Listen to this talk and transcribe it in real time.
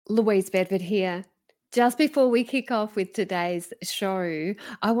Louise Bedford here. Just before we kick off with today's show,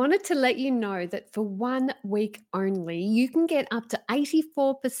 I wanted to let you know that for 1 week only, you can get up to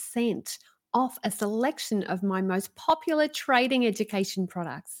 84% off a selection of my most popular trading education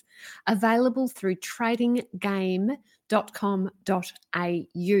products available through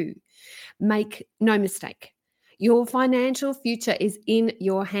tradinggame.com.au. Make no mistake, your financial future is in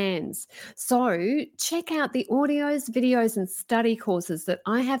your hands. So check out the audios, videos, and study courses that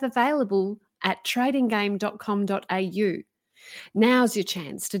I have available at tradinggame.com.au. Now's your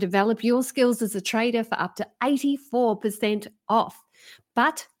chance to develop your skills as a trader for up to 84% off,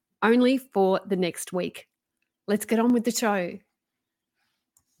 but only for the next week. Let's get on with the show.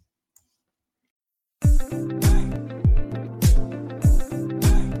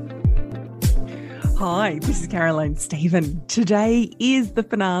 Hi, this is Caroline Stephen. Today is the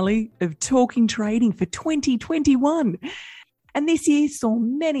finale of Talking Trading for 2021. And this year saw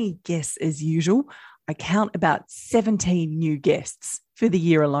many guests as usual. I count about 17 new guests for the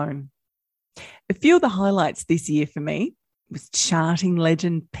year alone. A few of the highlights this year for me was charting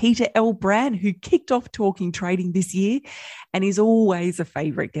legend Peter L. Brand, who kicked off Talking Trading this year and is always a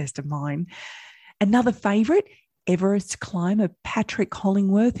favourite guest of mine. Another favourite, Everest climber Patrick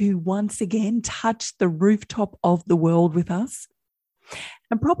Hollingworth, who once again touched the rooftop of the world with us.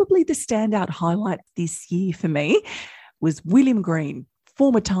 And probably the standout highlight this year for me was William Green,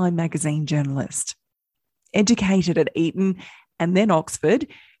 former Time magazine journalist. Educated at Eton and then Oxford,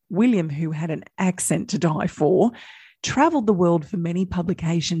 William, who had an accent to die for, travelled the world for many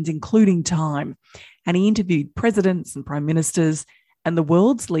publications, including Time, and he interviewed presidents and prime ministers and the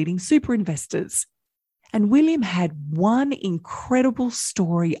world's leading super investors. And William had one incredible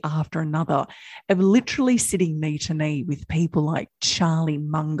story after another of literally sitting knee to knee with people like Charlie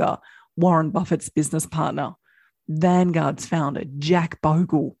Munger, Warren Buffett's business partner, Vanguard's founder, Jack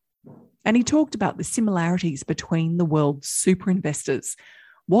Bogle. And he talked about the similarities between the world's super investors,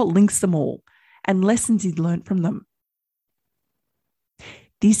 what links them all, and lessons he'd learned from them.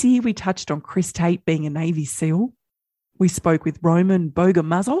 This year, we touched on Chris Tate being a Navy SEAL. We spoke with Roman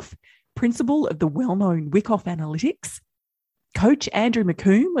Bogomazov, principal of the well-known Wyckoff Analytics. Coach Andrew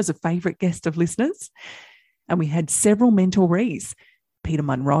McComb was a favourite guest of listeners. And we had several mentorees, Peter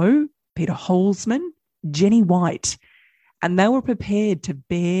Munro, Peter Holzman, Jenny White, and they were prepared to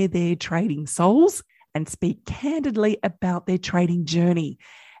bare their trading souls and speak candidly about their trading journey.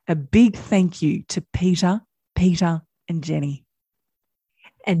 A big thank you to Peter, and Jenny.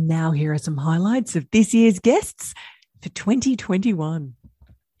 And now here are some highlights of this year's guests for 2021.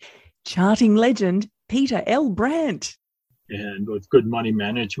 Charting legend Peter L. Brand. And with good money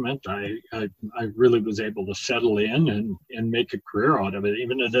management, I really was able to settle in and make a career out of it.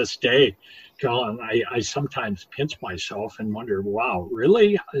 Even to this day, Colin, I sometimes pinch myself and wonder, wow,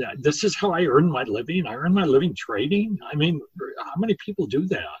 really? This is how I earn my living? I earn my living trading? I mean, how many people do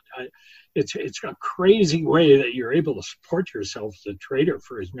that? It's a crazy way that you're able to support yourself as a trader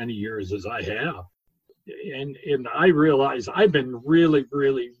for as many years as I have. And I realize I've been really,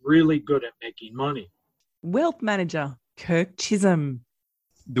 really, really good at making money. Wealth manager Kirk Chisholm.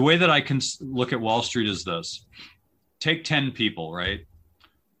 The way that I can look at Wall Street is this. Take 10 people, right?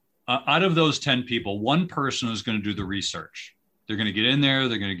 Out of those 10 people, one person is going to do the research. They're going to get in there.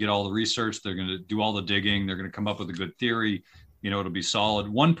 They're going to get all the research. They're going to do all the digging. They're going to come up with a good theory. It'll be solid.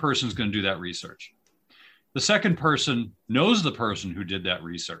 One person is going to do that research. The second person knows the person who did that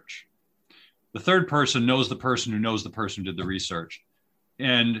research. The third person knows the person who knows the person who did the research.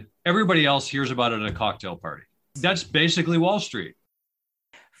 And everybody else hears about it at a cocktail party. That's basically Wall Street.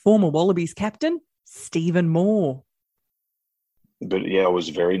 Former Wallabies captain, Stephen Moore. But yeah, I was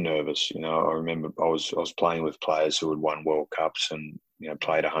very nervous. I remember I was playing with players who had won World Cups and,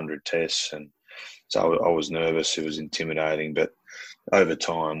 played 100 tests. And so I was nervous. It was intimidating. But over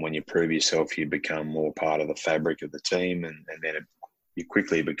time, when you prove yourself, you become more part of the fabric of the team. And then you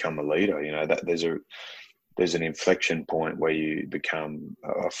quickly become a leader. That there's an inflection point where you become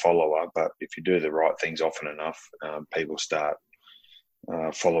a follower, but if you do the right things often enough, people start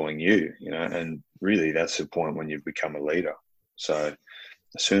following you, and really that's the point when you've become a leader. So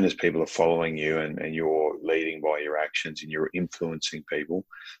as soon as people are following you and you're leading by your actions and you're influencing people,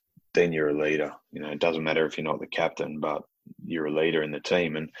 then you're a leader. It doesn't matter if you're not the captain, but you're a leader in the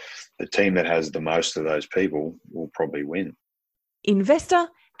team, and the team that has the most of those people will probably win. Investor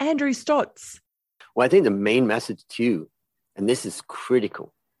Andrew Stotz. Well, I think the main message to you, and this is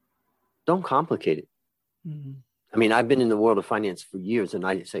critical, don't complicate it. Mm-hmm. I mean, I've been in the world of finance for years, and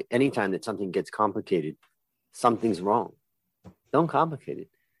I say anytime that something gets complicated, something's wrong. Don't complicate it.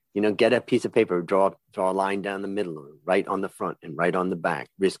 Get a piece of paper, draw a line down the middle, or right on the front and right on the back,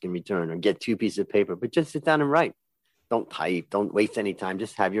 risk and return, or get 2 pieces of paper, but just sit down and write. Don't type, don't waste any time.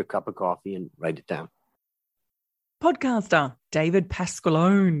 Just have your cup of coffee and write it down. Podcaster David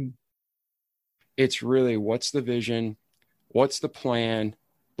Pasqualone. It's really, what's the vision? What's the plan?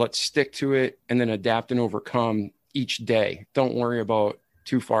 Let's stick to it and then adapt and overcome each day. Don't worry about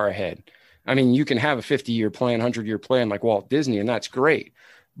too far ahead. I mean, you can have a 50-year plan, 100-year plan like Walt Disney, and that's great.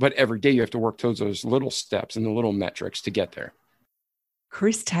 But every day you have to work towards those little steps and the little metrics to get there.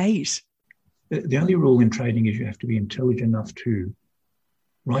 Chris Tate. The only rule in trading is you have to be intelligent enough to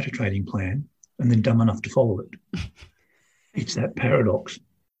write a trading plan and then dumb enough to follow it. It's that paradox.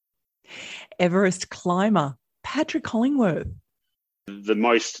 Everest climber Patrick Hollingworth. The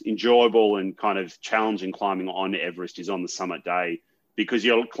most enjoyable and kind of challenging climbing on Everest is on the summit day, because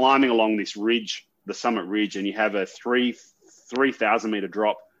you're climbing along this ridge, the summit ridge, and you have a 3,000 meter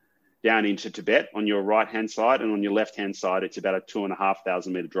drop down into Tibet on your right-hand side, and on your left-hand side, it's about a 2,500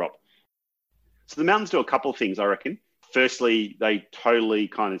 meter drop. So the mountains do a couple of things, I reckon. Firstly, they totally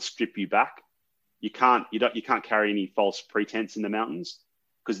kind of strip you back. You can't carry any false pretense in the mountains,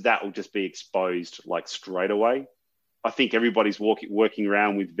 because that will just be exposed like straight away. I think everybody's working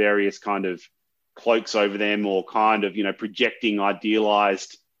around with various kind of cloaks over them, or kind of, projecting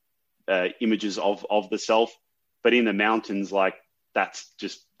idealized images of the self. But in the mountains, like, that's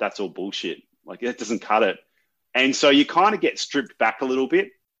all bullshit. Like, that doesn't cut it. And so you kind of get stripped back a little bit.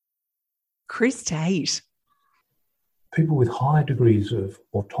 Chris Tate. People with higher degrees of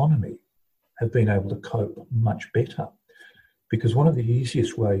autonomy have been able to cope much better, because one of the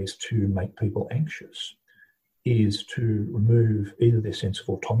easiest ways to make people anxious is to remove either their sense of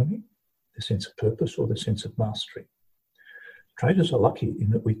autonomy, their sense of purpose, or their sense of mastery. Traders are lucky in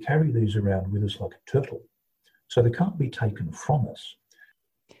that we carry these around with us like a turtle, so they can't be taken from us.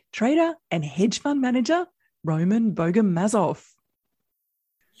 Trader and hedge fund manager Roman Bogomazov.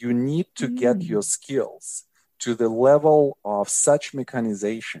 You need to get your skills to the level of such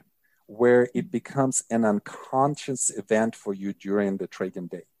mechanization where it becomes an unconscious event for you during the trading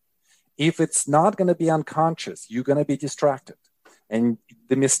day. If it's not going to be unconscious, you're going to be distracted. And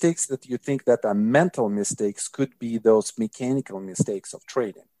the mistakes that you think that are mental mistakes could be those mechanical mistakes of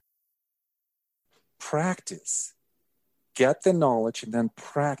trading. Practice. Get the knowledge and then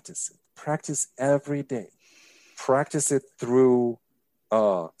practice it. Practice every day. Practice it through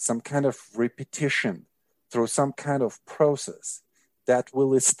some kind of repetition, through some kind of process that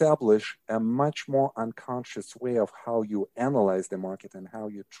will establish a much more unconscious way of how you analyze the market and how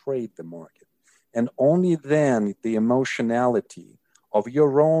you trade the market. And only then the emotionality of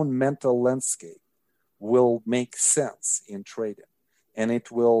your own mental landscape will make sense in trading. And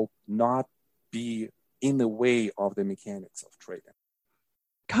it will not be in the way of the mechanics of trading.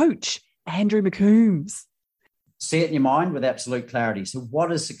 Coach Andrew McCombs. See it in your mind with absolute clarity. So what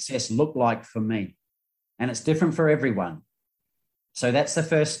does success look like for me? And it's different for everyone. So that's the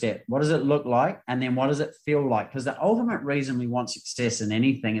first step. What does it look like? And then what does it feel like? Because the ultimate reason we want success in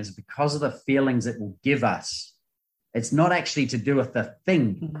anything is because of the feelings it will give us. It's not actually to do with the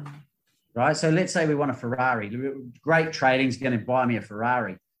thing, right? So let's say we want a Ferrari. Great trading is going to buy me a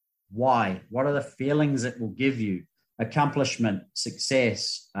Ferrari. Why? What are the feelings it will give you? Accomplishment,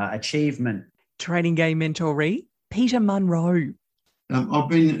 success, achievement. Trading game mentoree, Peter Munro. I've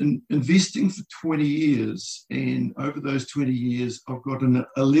been investing for 20 years, and over those 20 years, I've got an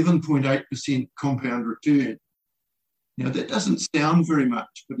 11.8% compound return. Now, that doesn't sound very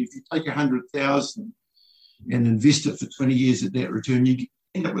much, but if you take 100,000 and invest it for 20 years at that return, you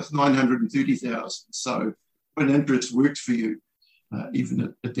end up with 930,000. So when interest works for you,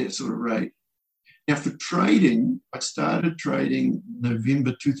 even at that sort of rate. Now, for trading, I started trading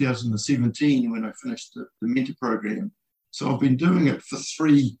November 2017 when I finished the mentor program. So I've been doing it for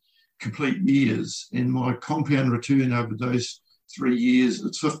 3 complete years, and my compound return over those 3 years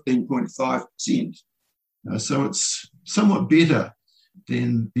is 15.5%. So it's somewhat better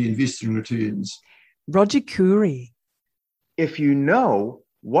than the investing returns. Roger Curry. If you know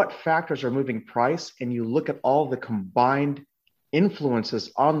what factors are moving price and you look at all the combined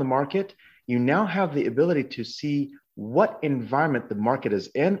influences on the market, you now have the ability to see what environment the market is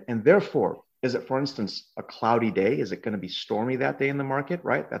in, and therefore, is it, for instance, a cloudy day? Is it going to be stormy that day in the market,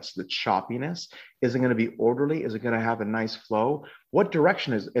 right? That's the choppiness. Is it going to be orderly? Is it going to have a nice flow? What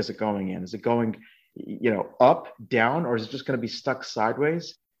direction is it going in? Is it going, up, down, or is it just going to be stuck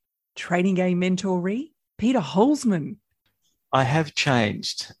sideways? Trading game mentoree, Peter Holzman. I have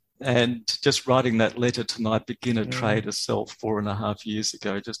changed. And just writing that letter to my beginner trader self 4.5 years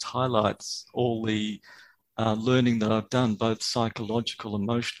ago just highlights all the learning that I've done, both psychological,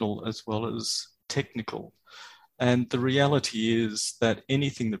 emotional, as well as technical. And the reality is that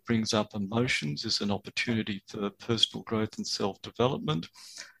anything that brings up emotions is an opportunity for personal growth and self-development.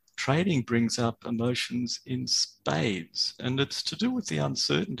 Trading brings up emotions in spades, and it's to do with the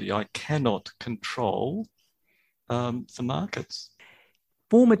uncertainty. I cannot control the markets.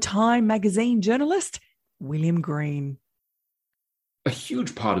 Former Time magazine journalist, William Green. A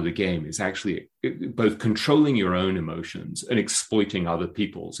huge part of the game is actually both controlling your own emotions and exploiting other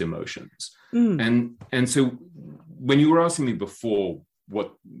people's emotions. And so when you were asking me before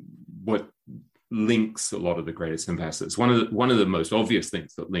what links a lot of the greatest investors, one of the most obvious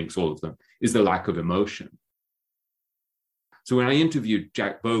things that links all of them is the lack of emotion. So when I interviewed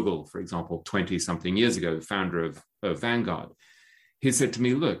Jack Bogle, for example, 20-something years ago, the founder of Vanguard, he said to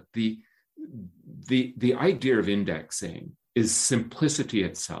me, look, the idea of indexing is simplicity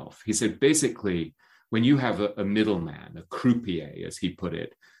itself. He said, basically, when you have a middleman, a croupier, as he put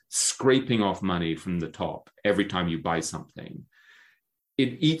it, scraping off money from the top every time you buy something,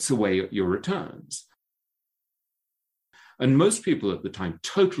 it eats away at your returns. And most people at the time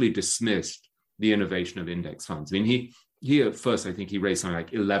totally dismissed the innovation of index funds. I mean, he at first, I think he raised something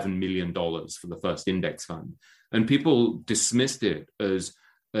like $11 million for the first index fund. And people dismissed it as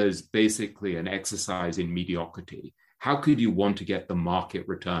basically an exercise in mediocrity. How could you want to get the market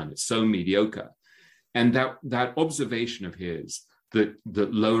return? It's so mediocre. And that observation of his, that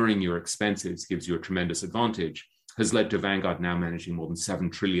lowering your expenses gives you a tremendous advantage, has led to Vanguard now managing more than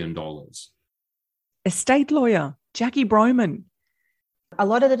 $7 trillion. Estate lawyer, Jackie Broman. A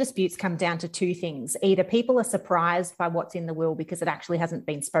lot of the disputes come down to two things. Either people are surprised by what's in the will because it actually hasn't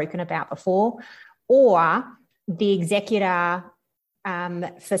been spoken about before, or the executor,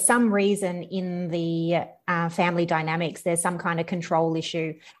 for some reason in the family dynamics, there's some kind of control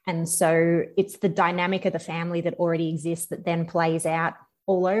issue. And so it's the dynamic of the family that already exists that then plays out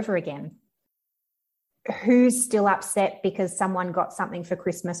all over again. Who's still upset because someone got something for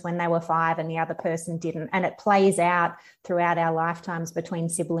Christmas when they were 5 and the other person didn't? And it plays out throughout our lifetimes between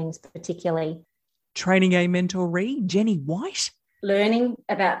siblings particularly. Trading Game mentoree, Jenny White. Learning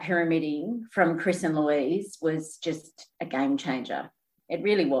about pyramiding from Chris and Louise was just a game changer. It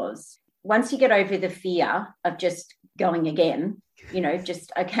really was. Once you get over the fear of just going again,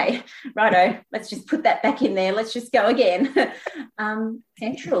 just, okay, righto, let's just put that back in there. Let's just go again.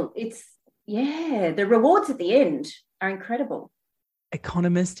 Central, the rewards at the end are incredible.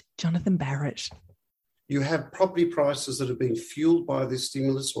 Economist Jonathan Barrett. You have property prices that have been fueled by this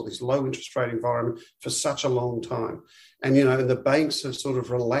stimulus or this low interest rate environment for such a long time. And, the banks have sort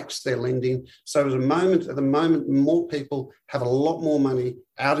of relaxed their lending. So at the moment, more people have a lot more money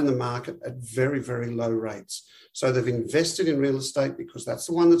out in the market at very, very low rates. So they've invested in real estate because that's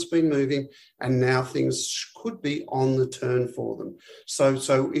the one that's been moving. And now things could be on the turn for them.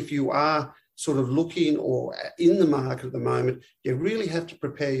 So if you are sort of looking or in the market at the moment, you really have to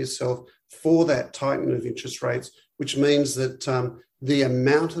prepare yourself for that tightening of interest rates, which means that the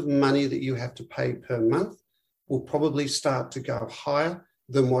amount of money that you have to pay per month will probably start to go higher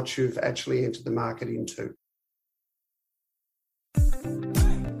than what you've actually entered the market into.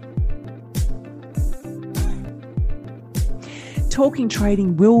 Talking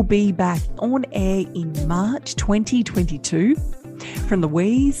Trading will be back on air in March 2022. From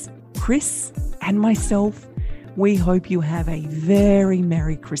Louise, Chris and myself, we hope you have a very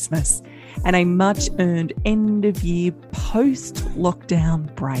Merry Christmas and a much-earned end-of-year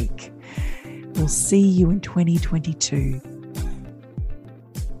post-lockdown break. We'll see you in 2022.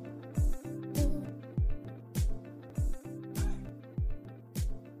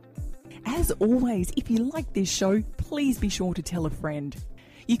 As always, if you like this show, please be sure to tell a friend.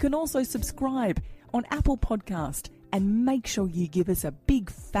 You can also subscribe on Apple Podcast and make sure you give us a big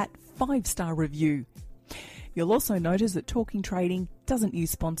fat 5-star review. You'll also notice that Talking Trading doesn't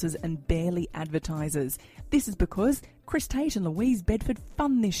use sponsors and barely advertisers. This is because Chris Tate and Louise Bedford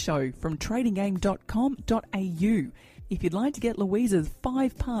fund this show from tradinggame.com.au. If you'd like to get Louise's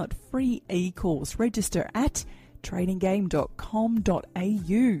 5-part free e-course, register at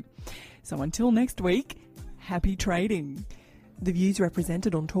tradinggame.com.au. So until next week, happy trading. The views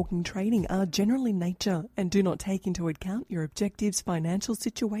represented on Talking Trading are general in nature and do not take into account your objectives, financial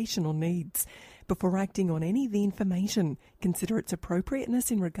situation or needs. Before acting on any of the information, consider its appropriateness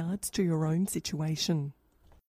in regards to your own situation.